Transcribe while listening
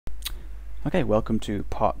Okay, welcome to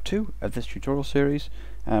part 2 of this tutorial series.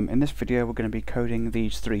 In this video we're going to be coding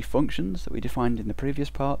these three functions that we defined in the previous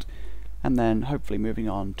part, and then hopefully moving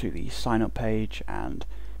on to the sign up page and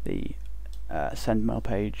the send mail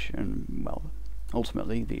page, and well,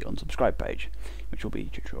 ultimately the unsubscribe page, which will be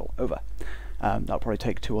tutorial over. That'll probably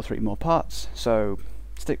take 2 or 3 more parts, so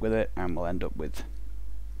stick with it and we'll end up with,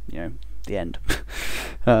 the end.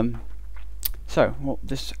 So we're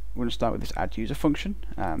going to start with this add user function.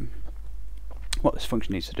 What this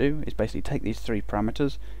function needs to do is basically take these 3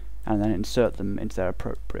 parameters and then insert them into their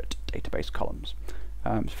appropriate database columns.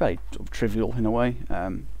 It's fairly sort of trivial in a way.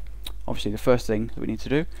 Obviously the first thing that we need to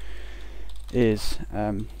do is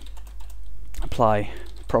apply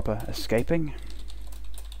proper escaping.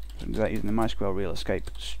 So we do that using the MySQL real escape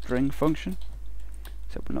string function,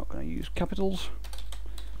 except we're not going to use capitals.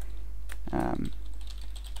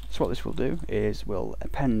 So what this will do is we'll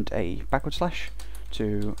append a backward slash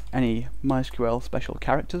to any MySQL special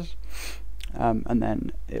characters, and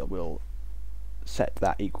then it will set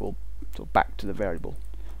that equal back to the variable.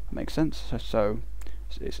 That makes sense. So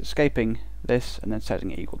it's escaping this and then setting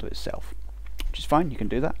it equal to itself, which is fine. You can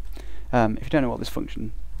do that. If you don't know what this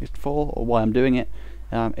function is for or why I'm doing it,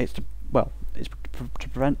 it's to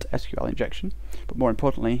prevent SQL injection. But more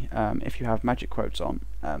importantly, if you have magic quotes on,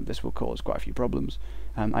 this will cause quite a few problems.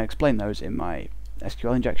 I explain those in my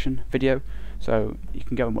SQL injection video, so you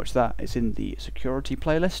can go and watch that. It's in the security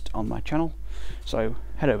playlist on my channel, so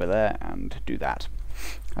head over there and do that.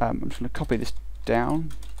 I'm just going to copy this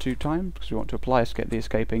down 2 times because we want to apply the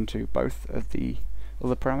escaping to both of the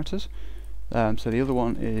other parameters. So the other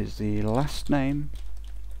one is the last name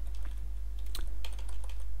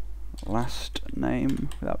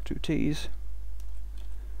without 2 T's.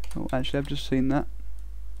 Oh, actually I've just seen that.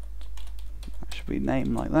 That should be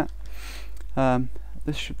name like that.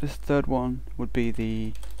 This third one would be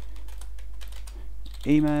the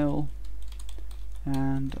email,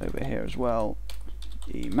 and over here as well,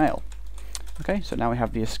 email. Okay, so now we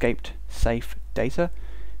have the escaped safe data.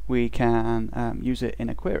 We can use it in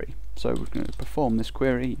a query. So we're going to perform this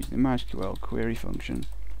query using the MySQL query function.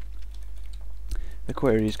 The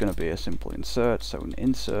query is going to be a simple insert, so an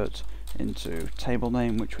insert into table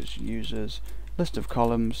name, which was users, list of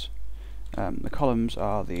columns. The columns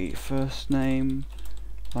are the first name,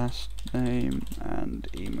 last name, and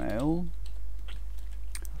email.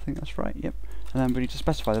 I think that's right, yep. And then we need to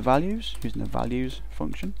specify the values using the values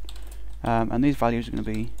function. And these values are going to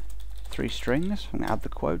be 3 strings. I'm going to add the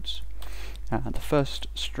quotes. The first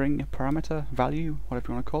string parameter, value, whatever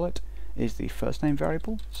you want to call it, is the first name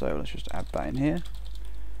variable. So let's just add that in here.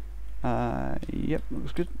 Yep,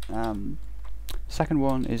 looks good. Second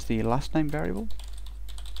one is the last name variable.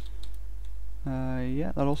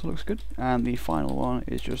 Yeah, that also looks good. And the final one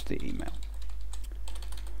is just the email.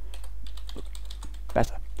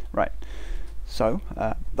 Better. Right. So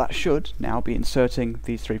that should now be inserting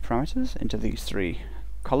these 3 parameters into these 3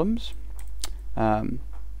 columns. But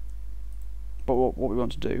what we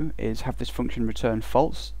want to do is have this function return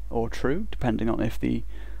false or true, depending on if the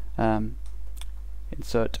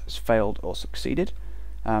insert has failed or succeeded.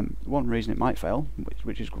 One reason it might fail,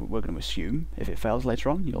 which is we're going to assume if it fails later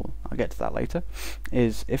on, I'll get to that later,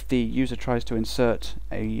 is if the user tries to insert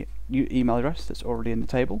a email address that's already in the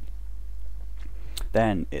table,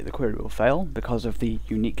 then the query will fail because of the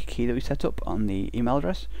unique key that we set up on the email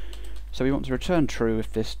address. So we want to return true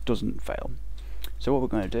if this doesn't fail. So what we're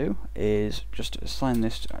going to do is just assign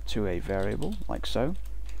this to a variable like so.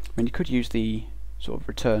 I mean, you could use the sort of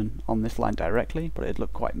return on this line directly, but it'd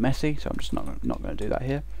look quite messy, so I'm just not going to do that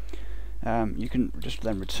here. You can just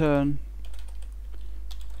then return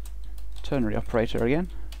ternary operator again.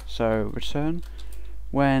 So return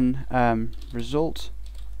when result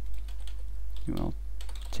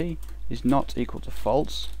ULT is not equal to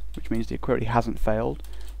false, which means the query hasn't failed.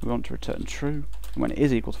 We want to return true, and when it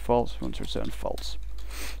is equal to false, we want to return false.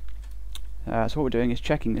 So what we're doing is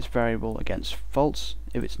checking this variable against false.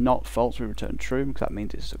 If it's not false, we return true, because that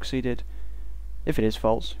means it's succeeded. If it is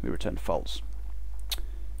false, we return false.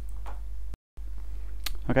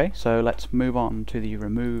 Okay, so let's move on to the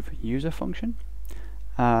remove user function.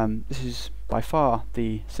 This is by far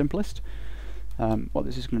the simplest. What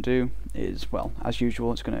this is going to do is, well, as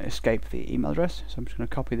usual, it's going to escape the email address. So I'm just going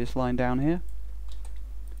to copy this line down here,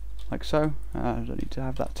 like so. I don't need to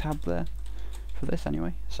have that tab there for this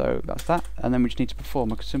anyway, so that's that. And then we just need to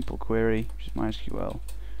perform a simple query, which is MySQL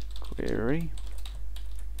query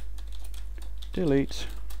delete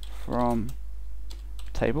from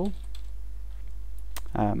table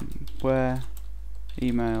where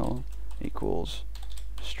email equals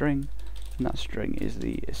string, and that string is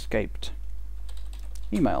the escaped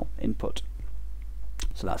email input.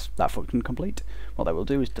 So that's that function complete. What that will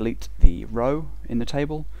do is delete the row in the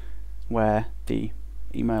table where the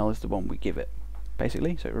email is the one we give it,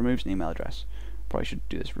 basically. So it removes an email address. Probably should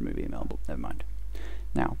do this remove email, but never mind.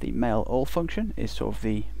 Now the mail all function is sort of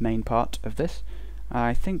the main part of this.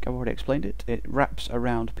 I think I've already explained it. It wraps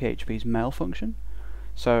around PHP's mail function.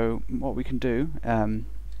 So what we can do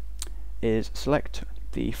is select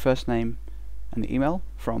the first name and the email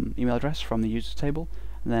address from the users table,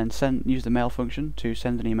 and then use the mail function to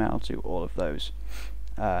send an email to all of those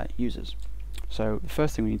users. So the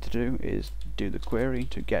first thing we need to do is do the query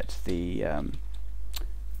to get the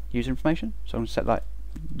user information. So I'm going to set that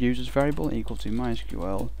users variable equal to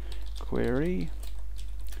MySQL query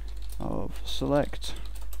of select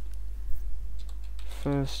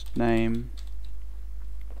first name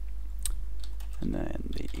and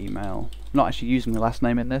then the email. I'm not actually using the last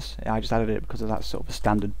name in this, I just added it because that's sort of a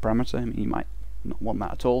standard parameter. I mean, you might not want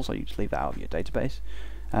that at all, so you just leave that out of your database.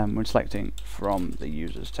 We're selecting from the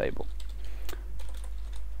users table.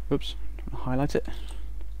 Oops, highlight it,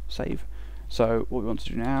 save. So what we want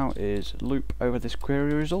to do now is loop over this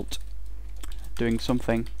query result, doing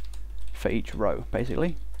something for each row,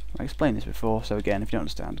 basically. I explained this before, so again, if you don't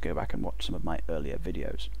understand, go back and watch some of my earlier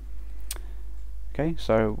videos. Okay,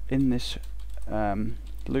 so in this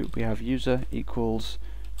loop we have user equals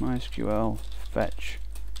MySQL fetch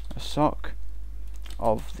a sock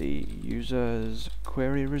of the user's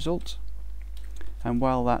query result, and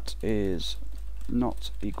while that is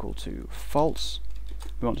not equal to false,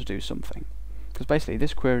 we want to do something, because basically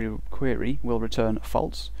this query will return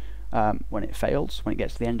false when it fails, when it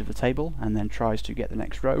gets to the end of the table and then tries to get the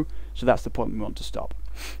next row. So that's the point we want to stop.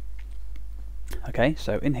 Okay,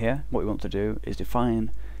 so in here what we want to do is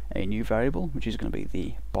define a new variable, which is going to be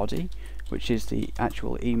the body, which is the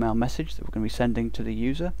actual email message that we're going to be sending to the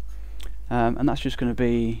user, and that's just going to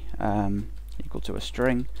be equal to a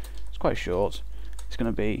string. It's quite short. It's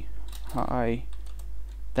going to be hi,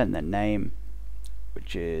 then their name,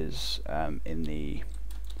 which is in the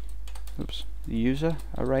user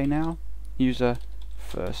array now, user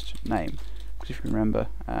first name, because if you remember,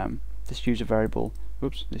 this user variable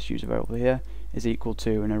here is equal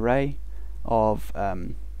to an array of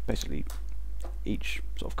basically each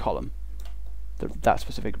sort of column, that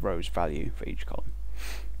specific row's value for each column.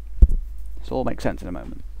 This all makes sense in a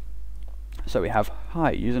moment. So we have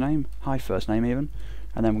hi username, hi first name even,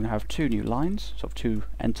 and then we're going to have two new lines, sort of two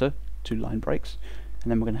line breaks,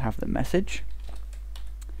 and then we're going to have the message,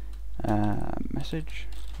 message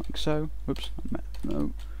like so. Whoops,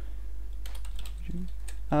 no.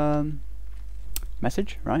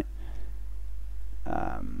 Message, right?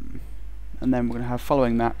 And then we're going to have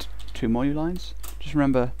following that two more new lines. Just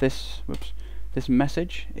remember this. This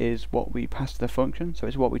message is what we pass to the function, so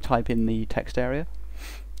it's what we type in the text area.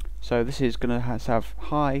 So this is going to have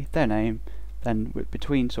hi, their name, then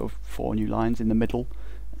between sort of four new lines in the middle,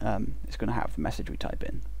 it's going to have the message we type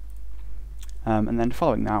in. And then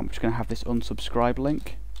following that, I'm just going to have this unsubscribe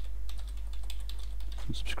link.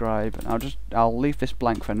 Unsubscribe, and I'll leave this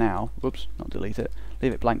blank for now. Whoops, not delete it.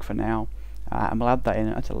 Leave it blank for now, and we'll add that in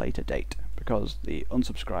at a later date, because the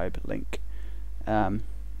unsubscribe link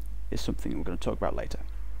is something we're going to talk about later.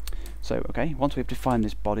 So okay, once we've defined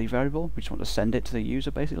this body variable, we just want to send it to the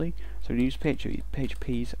user basically. So we use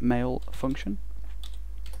PHP's mail function.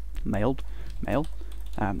 Mail. The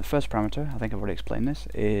first parameter, I think I've already explained this,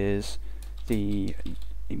 is the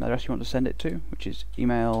email address you want to send it to, which is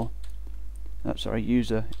user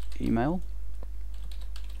email,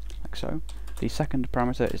 like so. The second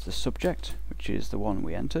parameter is the subject, which is the one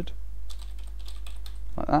we entered,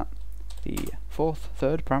 like that. The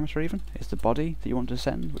third parameter even, is the body that you want to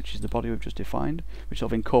send, which is the body we've just defined, which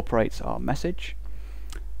sort of incorporates our message.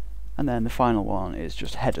 And then the final one is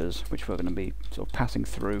just headers, which we're going to be sort of passing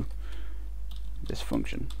through this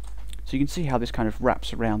function. So you can see how this kind of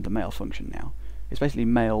wraps around the mail function now. It's basically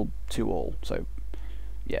mail to all, so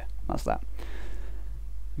yeah, that's that.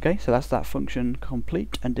 Okay, so that's that function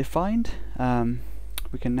complete and defined.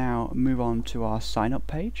 We can now move on to our sign up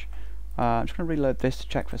page. I'm just going to reload this to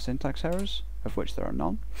check for syntax errors, of which there are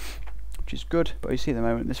none, which is good, but you see at the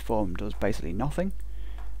moment this form does basically nothing.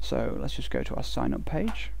 So let's just go to our sign up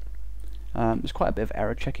page. There's quite a bit of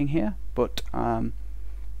error checking here, but I'm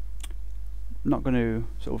not going to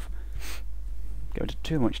sort of go into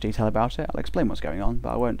too much detail about it. I'll explain what's going on,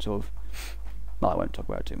 but I won't talk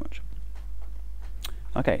about it too much.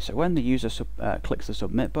 Okay, so when the user clicks the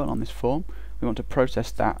submit button on this form, we want to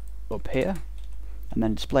process that up here and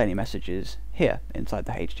then display any messages here inside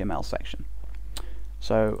the HTML section.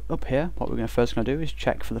 So up here, what we're first going to do is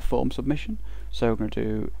check for the form submission. So we're going to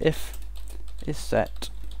do if is set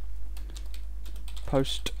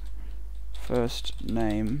post first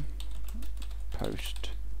name,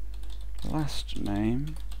 post last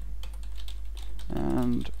name,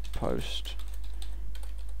 and post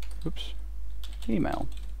email.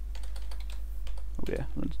 Oh dear,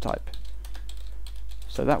 let's type.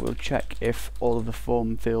 So that will check if all of the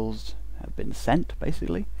form fields have been sent,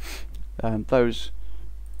 basically.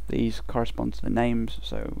 These correspond to the names,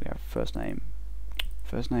 so we have first name,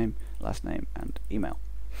 last name, and email.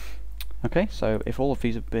 Okay, so if all of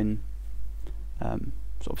these have been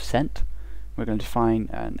sort of sent, we're going to define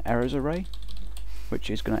an errors array,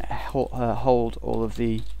 which is going to hold all of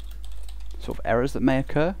the sort of errors that may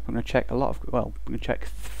occur. We're going to check we're going to check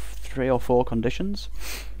 3 or 4 conditions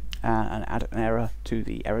and add an error to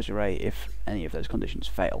the errors array if any of those conditions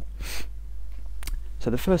fail.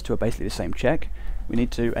 So the first 2 are basically the same check. We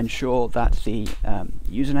need to ensure that the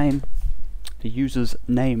username, the user's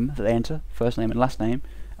name that they enter, first name and last name,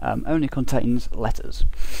 only contains letters,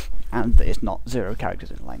 and that it's not 0 characters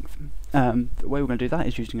in length. The way we're going to do that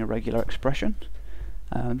is using a regular expression.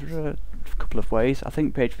 There are a couple of ways. I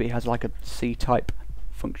think PHP has like a C-type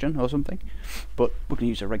function or something, but we're going to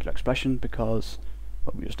use a regular expression because,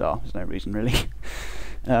 well, we just are. There's no reason really.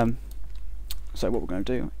 So what we're going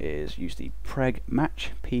to do is use the preg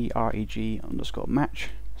match, preg_match.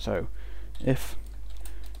 So if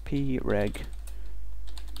preg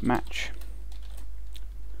match,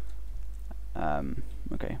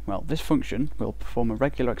 okay, well, this function will perform a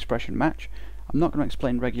regular expression match. I'm not going to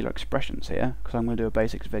explain regular expressions here because I'm going to do a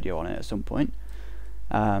basics video on it at some point.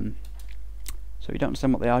 So if you don't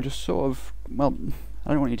understand what they are, just sort of, well,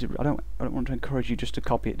 I don't want to encourage you just to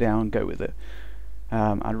copy it down and go with it.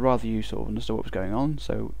 I'd rather you sort of understood what was going on,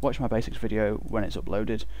 so watch my basics video when it's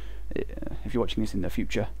uploaded. If you're watching this in the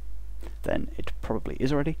future, then it probably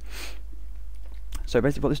is already. So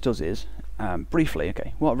basically what this does is, briefly,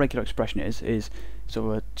 okay, what a regular expression is sort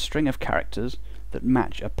of a string of characters that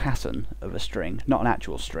match a pattern of a string, not an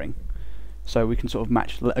actual string. So we can sort of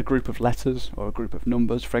match a group of letters or a group of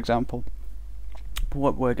numbers, for example. But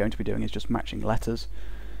what we're going to be doing is just matching letters.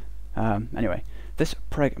 Anyway, this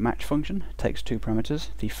preg match function takes 2 parameters.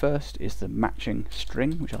 The first is the matching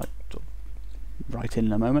string, which I'll sort of write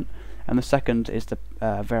in a moment, and the second is the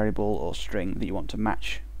variable or string that you want to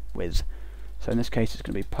match with. So in this case it's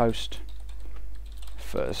going to be post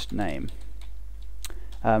first name.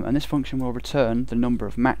 And this function will return the number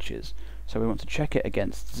of matches. So we want to check it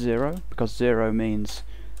against 0, because 0 means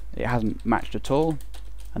it hasn't matched at all,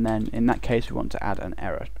 and then in that case we want to add an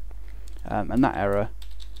error. And that error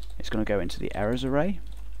is going to go into the errors array,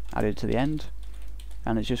 added to the end,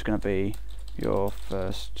 and it's just going to be your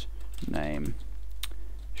first name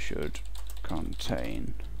should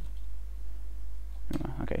contain,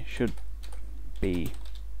 okay, should be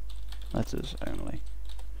letters only.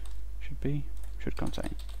 Should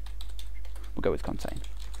contain. We'll go with contain.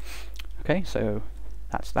 Okay, so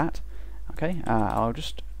that's that. Okay, I'll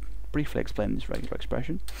just briefly explain this regular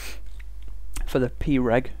expression. For the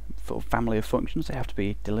preg, for family of functions, they have to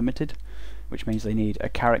be delimited, which means they need a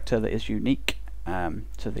character that is unique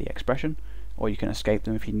to the expression, or you can escape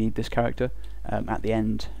them if you need this character at the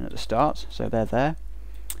end and at the start, so they're there.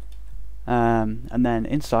 And then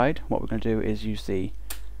inside, what we're going to do is use the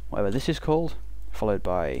whatever this is called, followed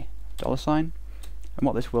by $, and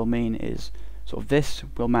what this will mean is sort of this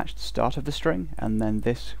will match the start of the string, and then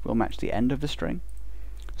this will match the end of the string.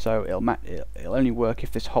 So it'll only work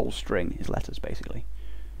if this whole string is letters, basically.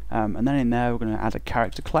 And then in there we're going to add a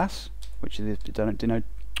character class, which is sort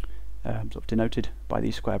of denoted by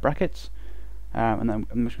these square brackets. And then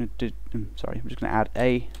I'm just going to add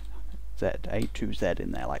a to Z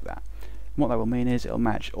in there like that. And what that will mean is it'll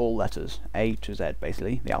match all letters, A to Z,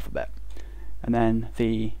 basically, the alphabet. And then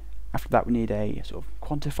after that we need a sort of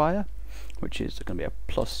quantifier, which is going to be a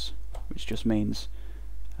plus, which just means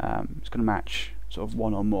it's going to match sort of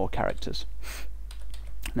 1 or more characters.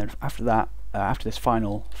 And then after that, after this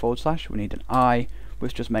final /, we need an I,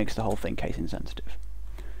 which just makes the whole thing case insensitive.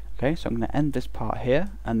 Okay, so I'm going to end this part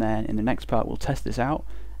here, and then in the next part we'll test this out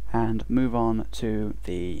and move on to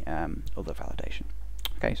the other validation.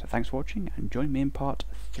 Okay, so thanks for watching, and join me in part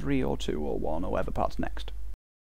 3 or 2 or 1 or whatever part's next.